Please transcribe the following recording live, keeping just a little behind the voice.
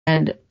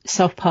and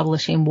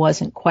self-publishing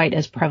wasn't quite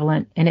as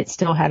prevalent, and it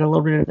still had a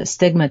little bit of a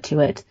stigma to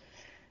it.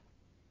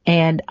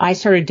 And I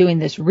started doing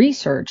this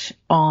research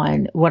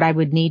on what I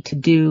would need to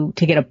do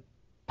to get a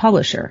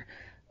publisher.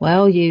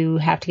 Well, you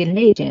have to get an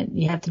agent.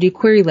 You have to do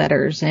query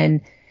letters,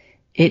 and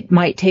it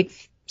might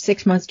take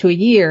 6 months to a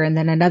year and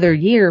then another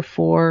year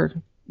for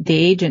the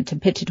agent to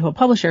pitch it to a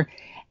publisher.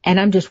 And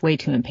I'm just way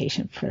too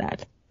impatient for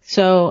that.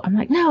 So I'm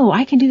like, no,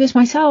 I can do this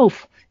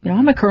myself.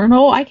 I'm a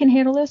colonel. I can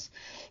handle this.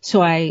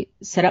 So I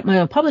set up my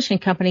own publishing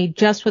company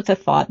just with the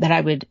thought that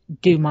I would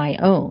do my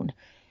own.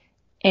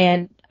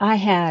 And I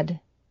had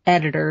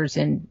editors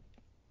and,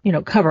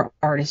 cover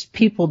artists,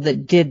 people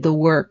that did the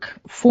work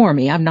for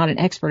me. I'm not an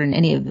expert in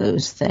any of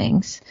those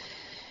things.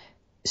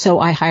 So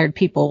I hired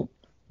people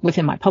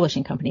within my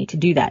publishing company to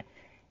do that.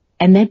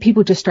 And then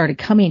people just started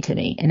coming to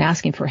me and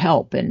asking for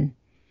help and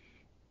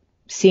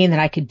seeing that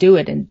I could do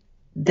it. And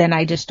then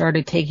I just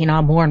started taking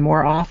on more and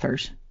more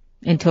authors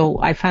until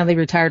I finally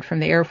retired from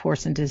the Air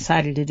Force and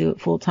decided to do it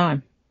full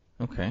time.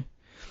 Okay.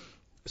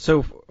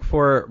 So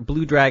for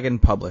Blue Dragon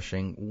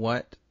Publishing,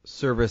 what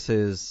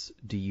services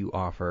do you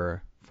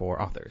offer for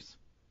authors?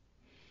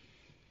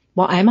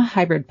 Well, I'm a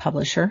hybrid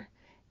publisher,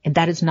 and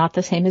that is not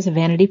the same as a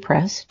vanity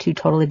press, two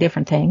totally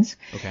different things.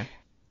 Okay.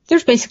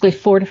 There's basically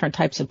 4 different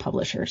types of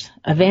publishers.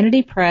 A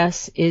vanity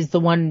press is the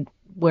one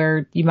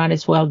where you might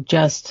as well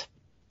just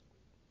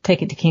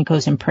take it to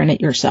Kinko's and print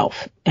it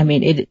yourself. I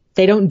mean,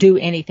 they don't do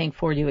anything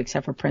for you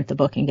except for print the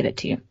book and get it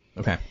to you.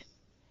 Okay.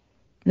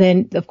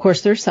 Then, of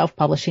course, there's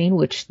self-publishing,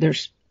 which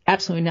there's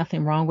absolutely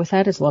nothing wrong with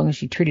that as long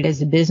as you treat it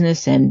as a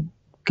business and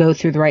go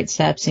through the right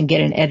steps and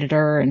get an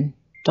editor and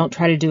don't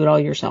try to do it all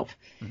yourself.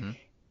 Mm-hmm.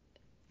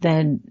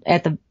 Then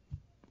at the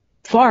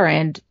far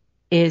end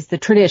is the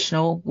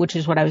traditional, which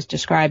is what I was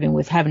describing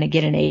with having to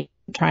get an agent,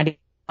 trying to get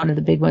one of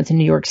the big ones in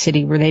New York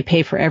City where they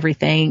pay for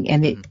everything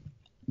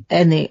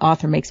and the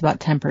author makes about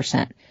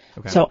 10%.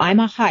 Okay. So I'm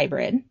a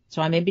hybrid.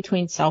 So I'm in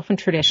between self and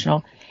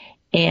traditional,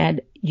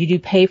 and you do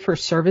pay for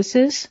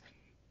services,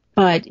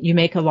 but you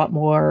make a lot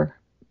more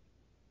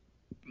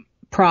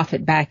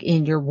profit back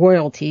in your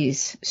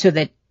royalties so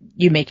that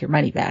you make your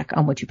money back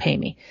on what you pay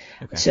me.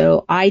 Okay.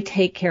 So I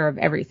take care of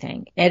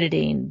everything: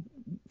 editing,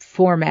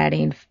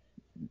 formatting,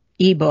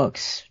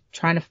 eBooks,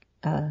 trying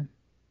to,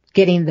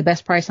 getting the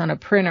best price on a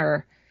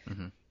printer,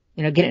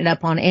 getting it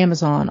up on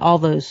Amazon, all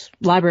those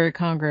Library of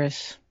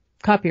Congress,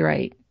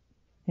 copyright,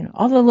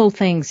 all the little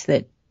things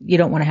that you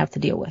don't want to have to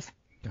deal with.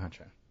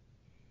 Gotcha.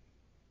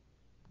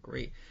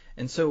 Great.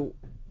 And so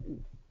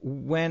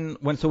when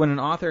an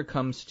author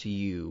comes to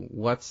you,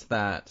 what's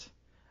that,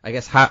 I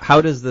guess,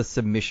 how does the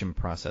submission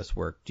process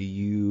work?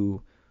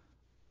 Do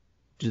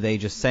they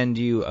just send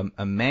you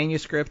a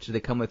manuscript? Do they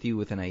come with you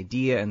with an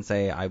idea and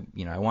say, I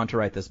want to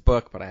write this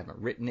book, but I haven't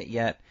written it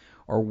yet?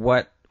 Or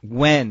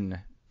when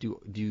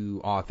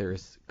do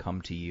authors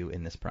come to you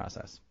in this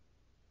process?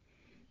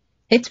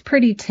 It's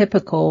pretty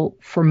typical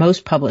for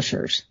most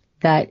publishers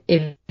that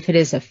if it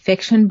is a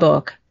fiction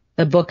book,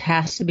 the book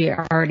has to be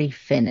already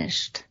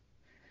finished.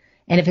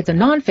 And if it's a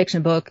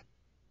nonfiction book,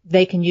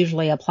 they can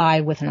usually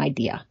apply with an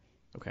idea.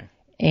 Okay.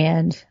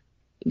 And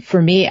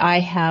for me, I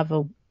have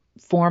a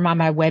form on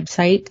my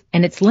website,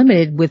 and it's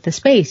limited with the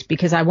space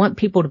because I want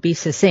people to be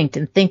succinct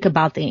and think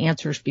about the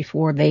answers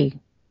before they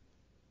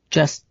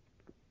just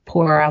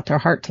pour out their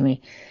heart to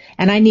me.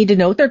 And I need to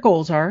know what their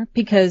goals are,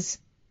 because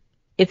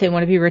if they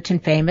want to be rich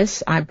and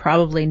famous, I'm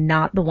probably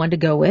not the one to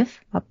go with.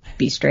 I'll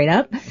be straight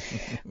up.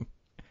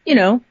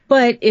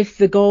 But if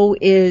the goal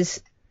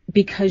is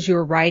because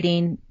you're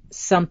writing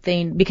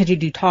something, because you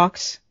do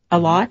talks a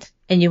lot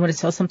and you want to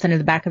sell something in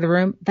the back of the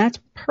room, that's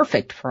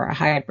perfect for a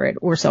hybrid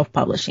or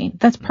self-publishing.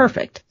 That's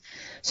perfect.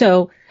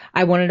 So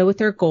I want to know what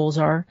their goals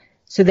are.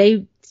 So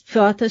they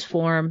fill out this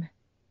form,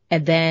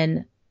 and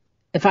then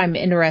if I'm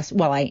interested,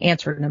 well, I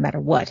answer no matter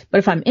what. But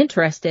if I'm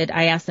interested,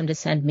 I ask them to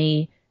send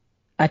me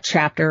a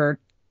chapter or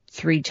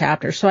 3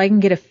 chapters so I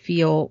can get a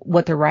feel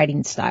what their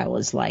writing style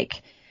is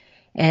like.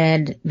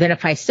 And then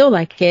if I still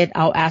like it,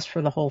 I'll ask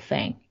for the whole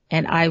thing,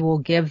 and I will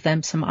give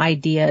them some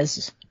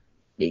ideas.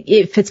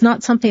 If it's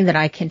not something that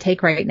I can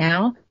take right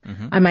now,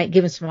 I might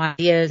give them some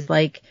ideas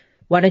like,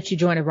 why don't you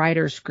join a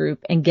writers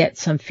group and get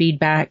some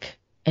feedback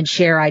and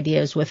share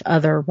ideas with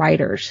other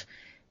writers?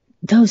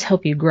 Those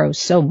help you grow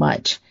so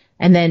much.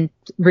 And then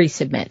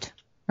resubmit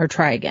or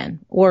try again.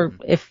 Or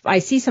if I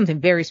see something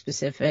very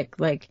specific,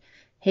 like,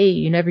 hey,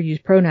 you never use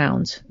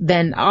pronouns,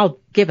 then I'll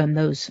give them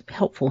those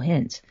helpful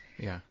hints.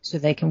 Yeah. So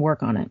they can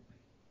work on it.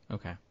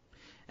 Okay.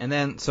 And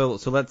then, so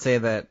let's say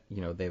that,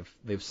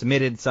 they've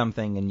submitted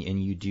something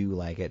and you do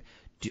like it.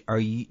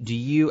 Do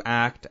you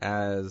act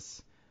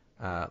as,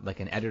 like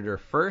an editor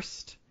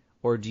first,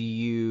 or do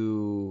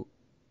you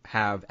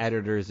have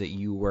editors that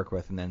you work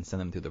with and then send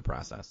them through the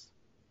process?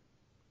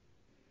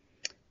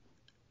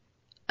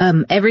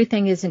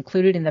 Everything is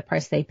included in the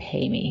price they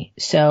pay me.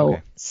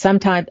 So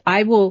sometimes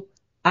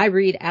I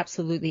read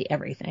absolutely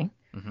everything.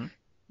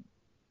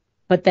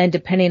 But then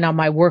depending on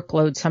my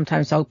workload,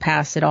 sometimes I'll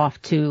pass it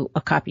off to a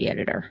copy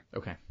editor.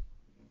 Okay.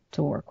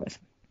 To work with.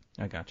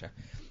 I gotcha.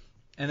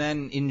 And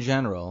then in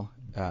general,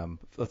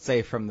 let's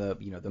say from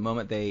the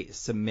moment they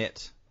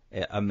submit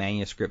a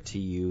manuscript to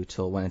you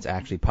till when it's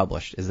actually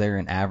published? Is there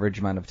an average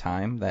amount of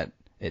time that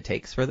it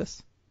takes for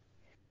this?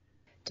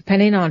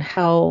 Depending on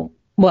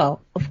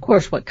well, of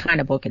course, what kind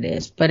of book it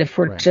is. But if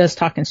we're just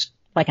talking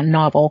like a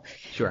novel,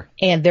 sure,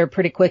 and they're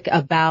pretty quick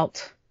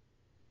about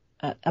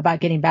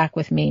getting back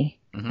with me,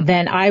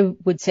 then I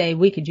would say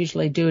we could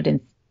usually do it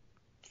in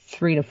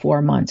 3 to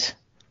 4 months.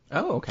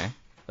 Oh, okay.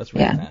 That's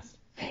really fast.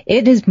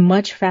 It is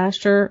much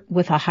faster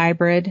with a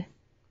hybrid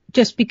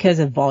just because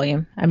of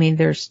volume. I mean,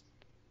 there's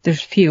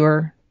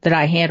fewer that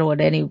I handle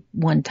at any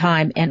one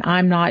time, and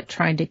I'm not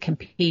trying to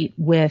compete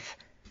with,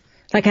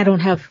 like, I don't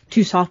have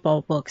 2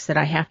 softball books that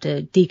I have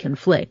to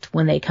deconflict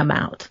when they come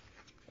out.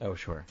 Oh,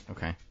 sure.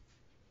 Okay.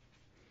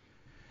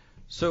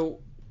 So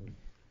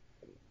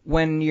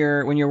when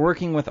you're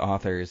working with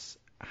authors,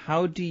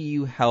 how do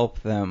you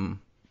help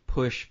them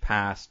push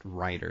past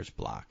writer's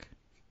block?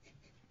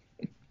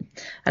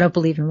 I don't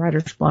believe in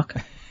writer's block.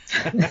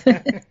 All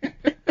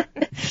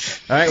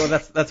right, well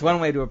that's one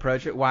way to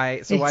approach it.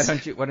 Why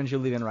don't you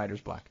leave in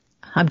writer's block?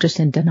 I'm just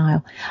in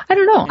denial. I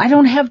don't know. I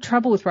don't have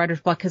trouble with writer's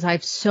block because I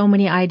have so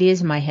many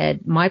ideas in my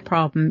head. My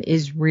problem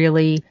is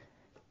really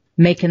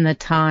making the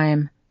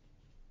time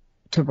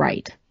to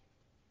write,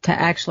 to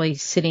actually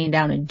sitting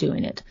down and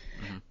doing it.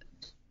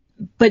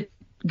 But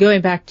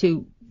going back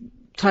to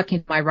talking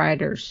to my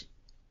writers,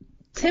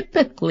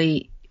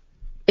 typically,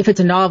 if it's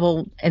a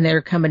novel and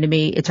they're coming to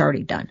me, it's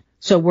already done.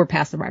 So we're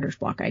past the writer's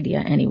block idea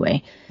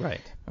anyway. Right.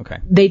 Okay.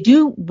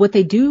 What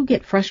they do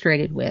get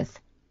frustrated with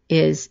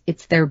is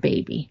it's their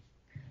baby.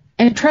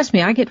 And trust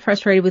me, I get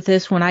frustrated with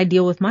this when I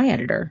deal with my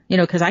editor,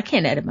 because I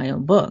can't edit my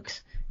own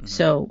books.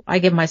 So I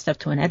give my stuff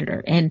to an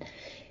editor, and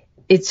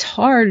it's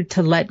hard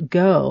to let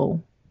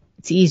go.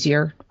 It's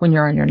easier when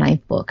you're on your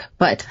 9th book,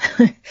 but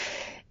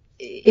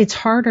it's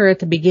harder at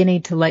the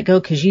beginning to let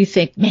go because you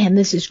think, man,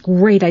 this is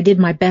great. I did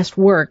my best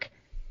work.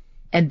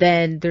 And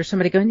then there's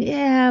somebody going,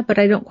 yeah, but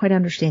I don't quite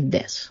understand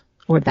this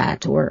or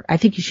that, or I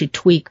think you should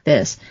tweak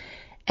this.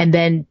 And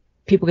then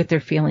people get their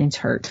feelings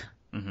hurt.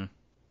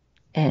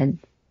 And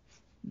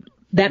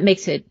that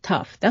makes it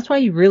tough. That's why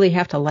you really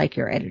have to like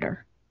your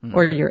editor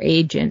or your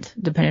agent,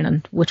 depending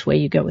on which way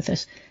you go with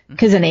this,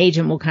 because an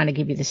agent will kind of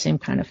give you the same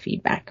kind of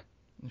feedback.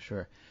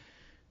 Sure.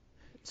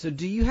 So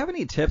do you have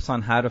any tips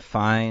on how to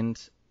find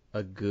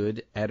a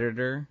good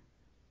editor?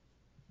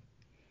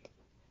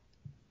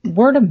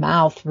 Word of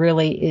mouth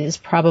really is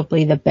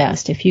probably the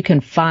best. If you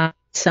can find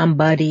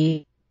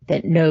somebody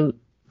that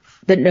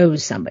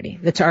knows somebody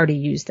that's already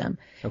used them.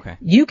 Okay.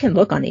 You can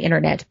look on the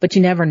internet, but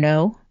you never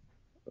know.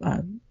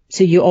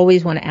 So you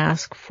always want to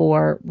ask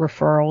for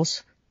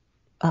referrals.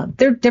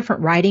 There are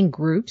different writing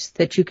groups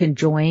that you can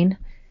join.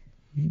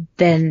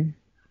 Then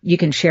you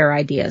can share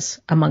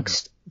ideas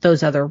amongst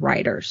those other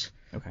writers.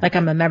 Okay. Like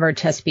I'm a member of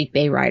Chesapeake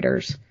Bay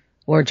Writers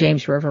or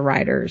James River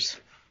Writers.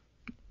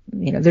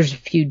 There's a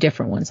few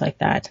different ones like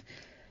that.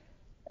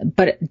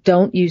 But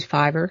don't use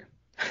Fiverr.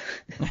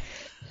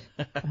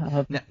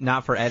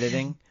 Not for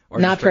editing? Or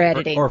not for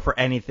editing. Or for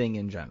anything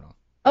in general?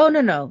 Oh,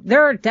 no.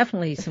 There are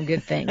definitely some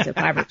good things that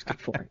Fiverr's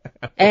good for.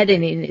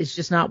 Editing is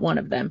just not one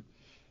of them.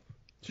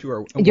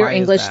 Sure. Your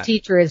English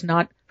teacher is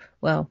not,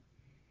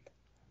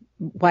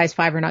 why is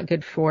Fiverr not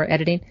good for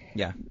editing?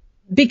 Yeah.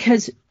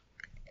 Because,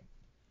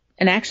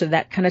 and actually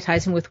that kind of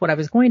ties in with what I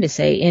was going to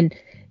say, and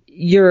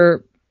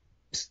your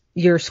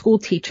school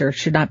teacher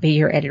should not be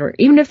your editor,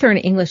 even if they're an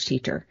English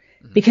teacher,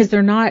 because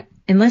they're not,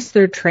 unless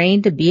they're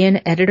trained to be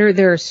an editor,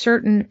 there are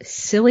certain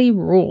silly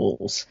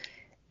rules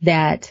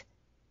that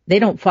they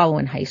don't follow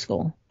in high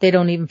school. They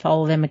don't even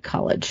follow them in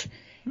college.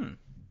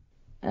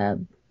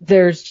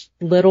 There's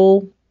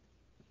little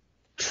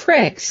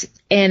tricks,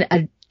 and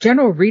a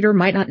general reader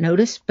might not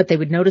notice, but they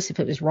would notice if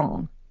it was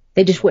wrong.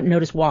 They just wouldn't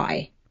notice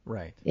why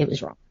it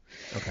was wrong.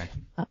 Okay.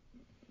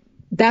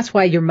 That's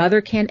why your mother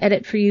can't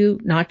edit for you,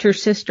 not your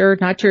sister,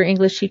 not your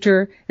English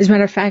teacher. As a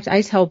matter of fact,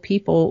 I tell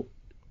people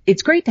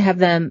it's great to have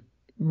them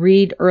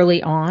read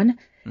early on,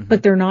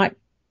 but they're not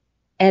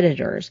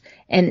editors.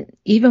 And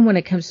even when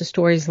it comes to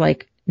stories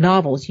like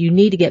novels, you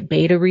need to get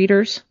beta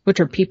readers,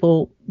 which are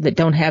people that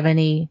don't have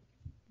any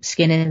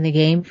skin in the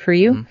game for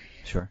you.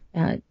 Sure.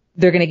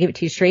 They're going to give it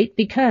to you straight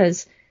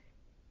because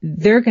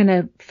they're going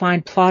to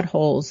find plot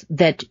holes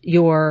that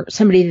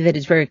somebody that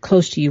is very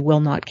close to you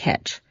will not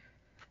catch.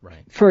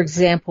 Right. For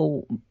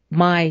example,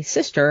 my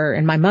sister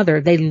and my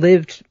mother, they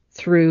lived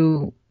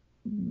through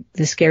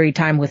the scary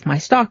time with my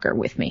stalker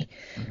with me.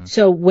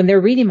 So when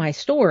they're reading my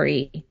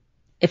story,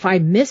 if I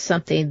miss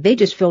something, they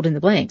just filled in the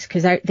blanks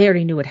because they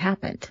already knew what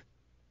happened.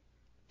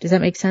 Does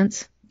that make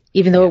sense?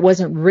 Even though it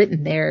wasn't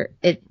written there,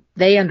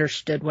 they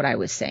understood what I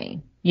was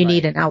saying. You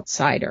need an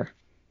outsider.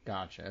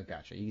 Gotcha.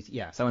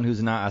 Someone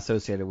who's not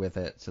associated with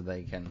it so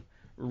they can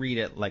read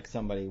it like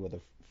somebody with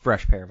a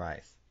fresh pair of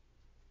eyes.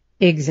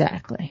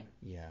 Exactly.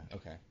 Yeah,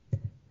 okay.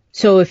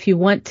 So if you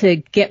want to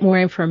get more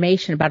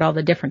information about all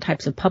the different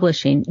types of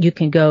publishing, you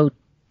can go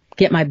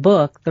get my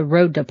book, The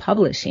Road to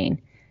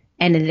Publishing,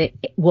 and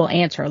it will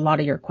answer a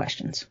lot of your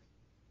questions.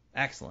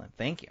 Excellent.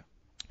 Thank you.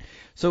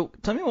 So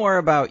tell me more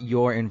about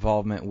your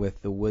involvement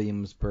with the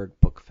Williamsburg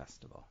Book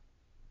Festival.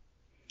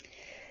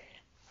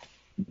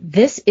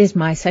 This is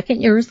my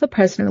second year as the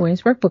president of the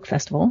Williamsburg Book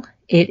Festival.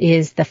 It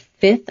is the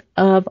 5th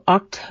of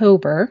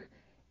October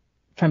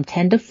from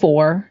 10 to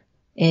 4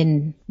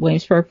 in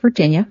Williamsburg,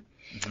 Virginia.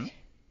 Mm-hmm.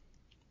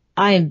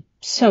 I am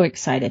so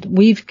excited.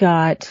 We've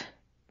got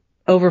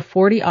over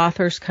 40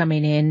 authors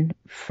coming in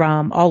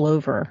from all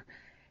over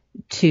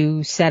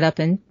to set up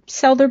and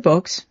sell their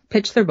books,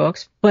 pitch their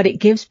books, but it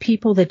gives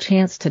people the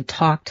chance to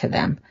talk to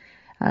them,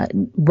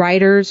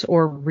 writers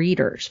or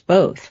readers,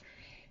 both.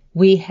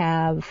 We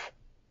have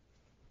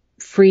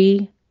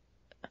free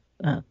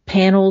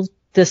panel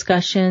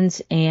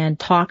discussions and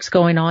talks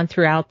going on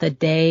throughout the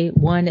day.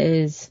 One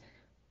is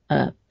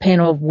a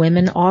panel of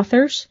women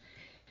authors,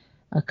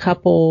 a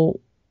couple,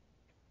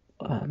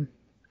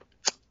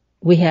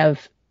 we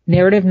have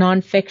narrative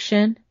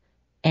nonfiction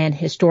and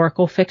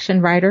historical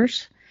fiction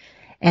writers.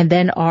 And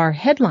then our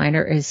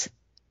headliner is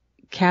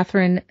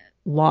Catherine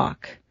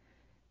Locke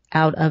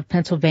out of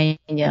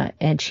Pennsylvania,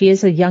 and she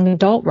is a young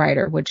adult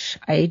writer, which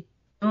I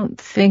don't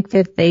think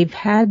that they've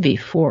had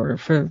before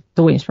for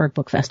the Williamsburg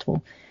Book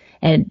Festival.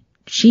 And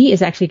she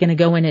is actually going to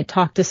go in and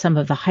talk to some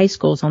of the high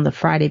schools on the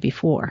Friday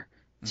before.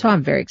 So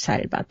I'm very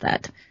excited about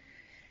that.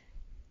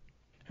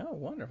 Oh,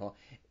 wonderful.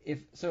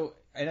 So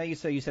I know you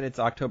said it's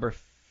October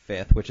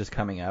 5th, which is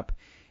coming up.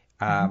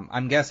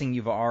 I'm guessing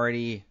you've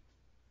already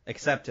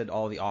accepted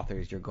all the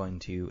authors you're going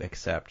to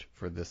accept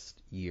for this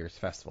year's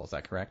festival. Is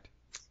that correct?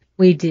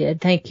 We did.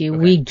 Thank you.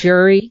 Okay.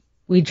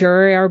 We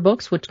jury our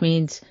books, which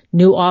means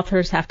new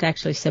authors have to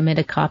actually submit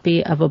a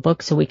copy of a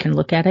book so we can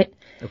look at it.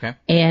 Okay.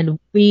 And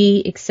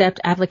we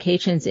accept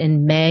applications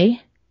in May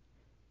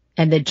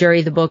and then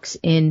jury the books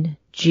in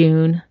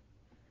June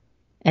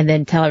and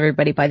then tell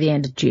everybody by the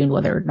end of June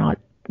whether or not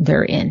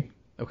they're in.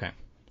 Okay.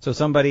 So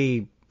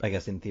somebody, I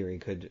guess in theory,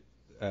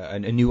 a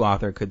new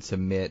author could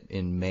submit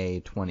in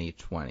May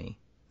 2020. Is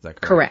that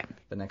correct?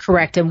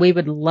 Correct. And we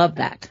would love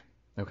that.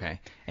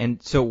 Okay.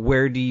 And so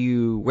where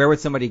would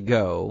somebody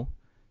go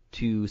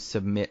to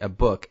submit a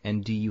book?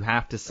 And do you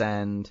have to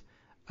send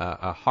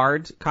a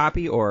hard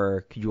copy,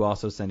 or could you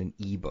also send an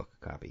eBook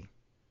copy?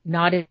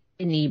 Not an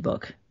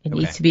eBook. It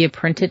needs to be a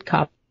printed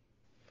copy.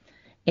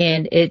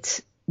 And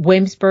it's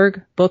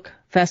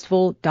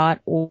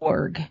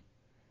williamsburgbookfestival.org.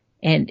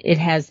 And it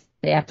has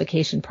the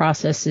application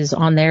processes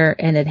on there,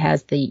 and it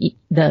has the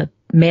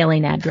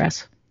mailing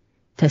address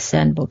to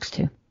send books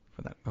to.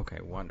 For that.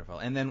 Okay, wonderful.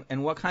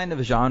 And what kind of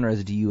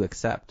genres do you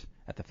accept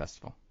at the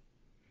festival?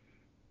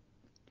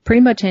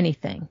 Pretty much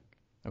anything.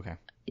 Okay.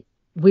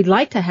 We'd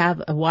like to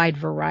have a wide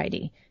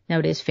variety. Now,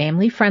 it is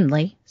family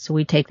friendly, so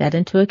we take that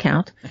into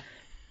account.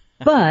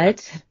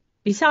 But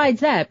besides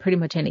that, pretty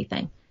much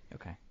anything.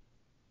 Okay.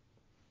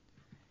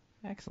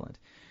 Excellent.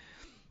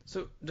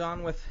 So,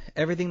 Dawn, with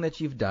everything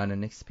that you've done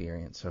and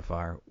experienced so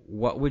far,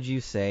 what would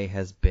you say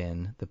has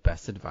been the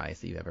best advice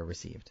that you've ever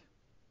received?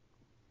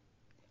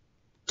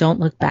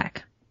 Don't look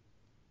back.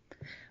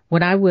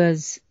 When I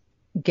was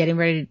getting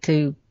ready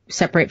to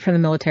separate from the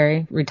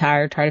military,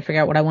 retire, try to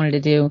figure out what I wanted to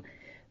do,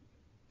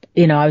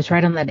 I was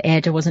right on that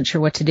edge. I wasn't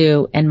sure what to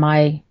do. And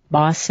my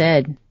boss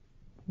said,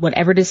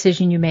 whatever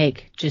decision you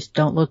make, just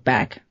don't look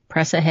back.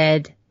 Press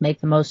ahead, make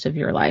the most of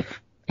your life.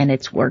 And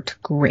it's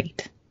worked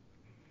great.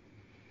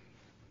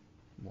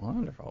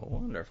 Wonderful,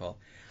 wonderful.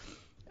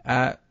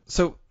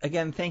 So,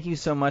 again, thank you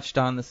so much,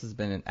 Dawn. This has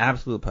been an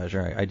absolute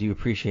pleasure. I do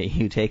appreciate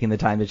you taking the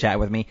time to chat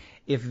with me.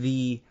 If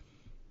the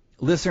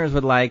listeners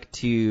would like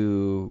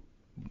to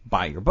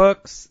buy your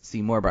books,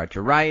 see more about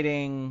your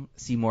writing,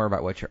 see more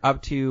about what you're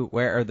up to,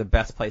 where are the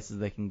best places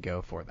they can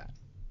go for that?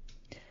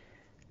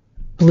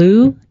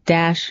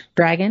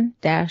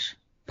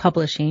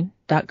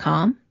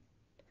 blue-dragon-publishing.com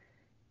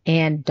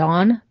and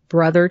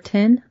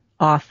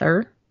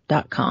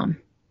DawnBrothertonAuthor.com.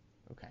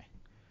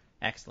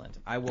 Excellent.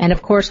 And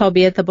of course, I'll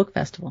be at the book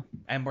festival.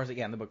 And of course,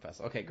 again, the book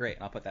festival. Okay, great.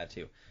 I'll put that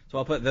too. So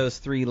I'll put those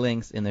 3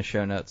 links in the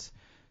show notes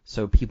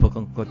so people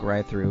can click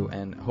right through,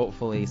 and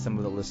hopefully some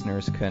of the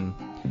listeners can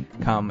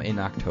come in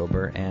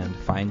October and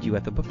find you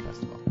at the book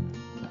festival.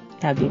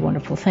 That'd be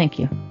wonderful. Thank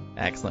you.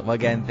 Excellent. Well,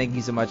 again, thank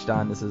you so much,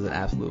 Dawn. This is an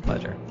absolute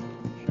pleasure.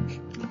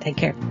 Take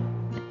care.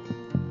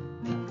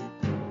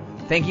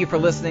 Thank you for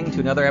listening to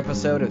another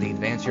episode of the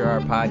Advance Your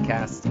Art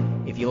podcast.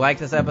 If you like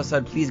this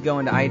episode, please go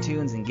into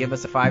iTunes and give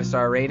us a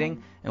 5-star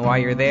rating. And while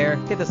you're there,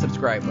 hit the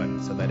subscribe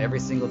button so that every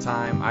single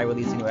time I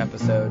release a new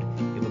episode,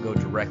 it will go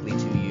directly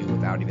to you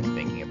without even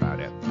thinking about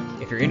it.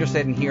 If you're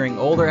interested in hearing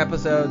older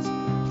episodes,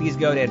 please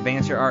go to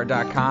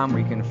advanceyourart.com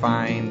where you can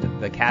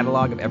find the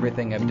catalog of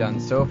everything I've done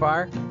so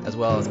far, as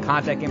well as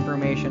contact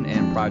information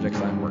and projects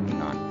I'm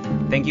working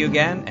on. Thank you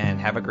again,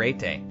 and have a great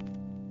day.